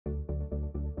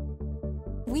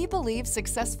We believe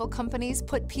successful companies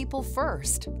put people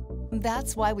first.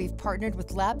 That's why we've partnered with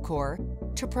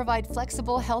Labcorp to provide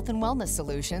flexible health and wellness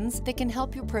solutions that can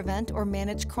help you prevent or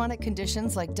manage chronic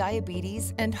conditions like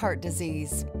diabetes and heart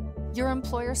disease. Your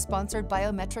employer-sponsored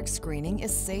biometric screening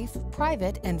is safe,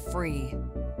 private, and free.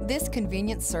 This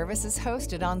convenient service is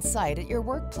hosted on-site at your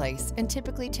workplace and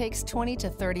typically takes 20 to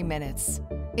 30 minutes.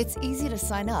 It's easy to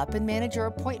sign up and manage your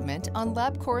appointment on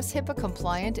Labcorp's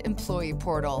HIPAA-compliant employee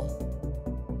portal.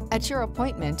 At your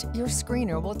appointment, your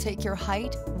screener will take your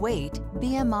height, weight,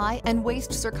 BMI, and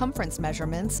waist circumference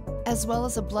measurements, as well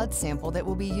as a blood sample that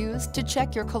will be used to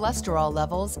check your cholesterol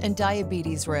levels and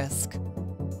diabetes risk.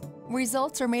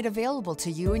 Results are made available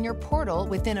to you in your portal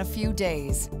within a few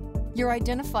days. Your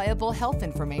identifiable health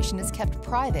information is kept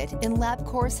private in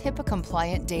Labcorp's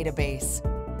HIPAA-compliant database.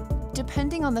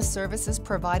 Depending on the services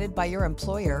provided by your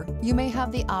employer, you may have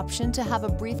the option to have a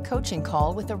brief coaching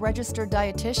call with a registered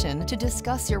dietitian to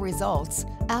discuss your results,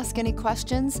 ask any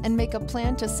questions, and make a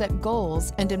plan to set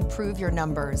goals and improve your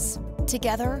numbers.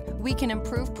 Together, we can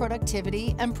improve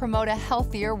productivity and promote a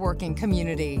healthier working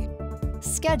community.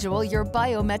 Schedule your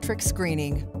biometric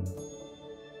screening.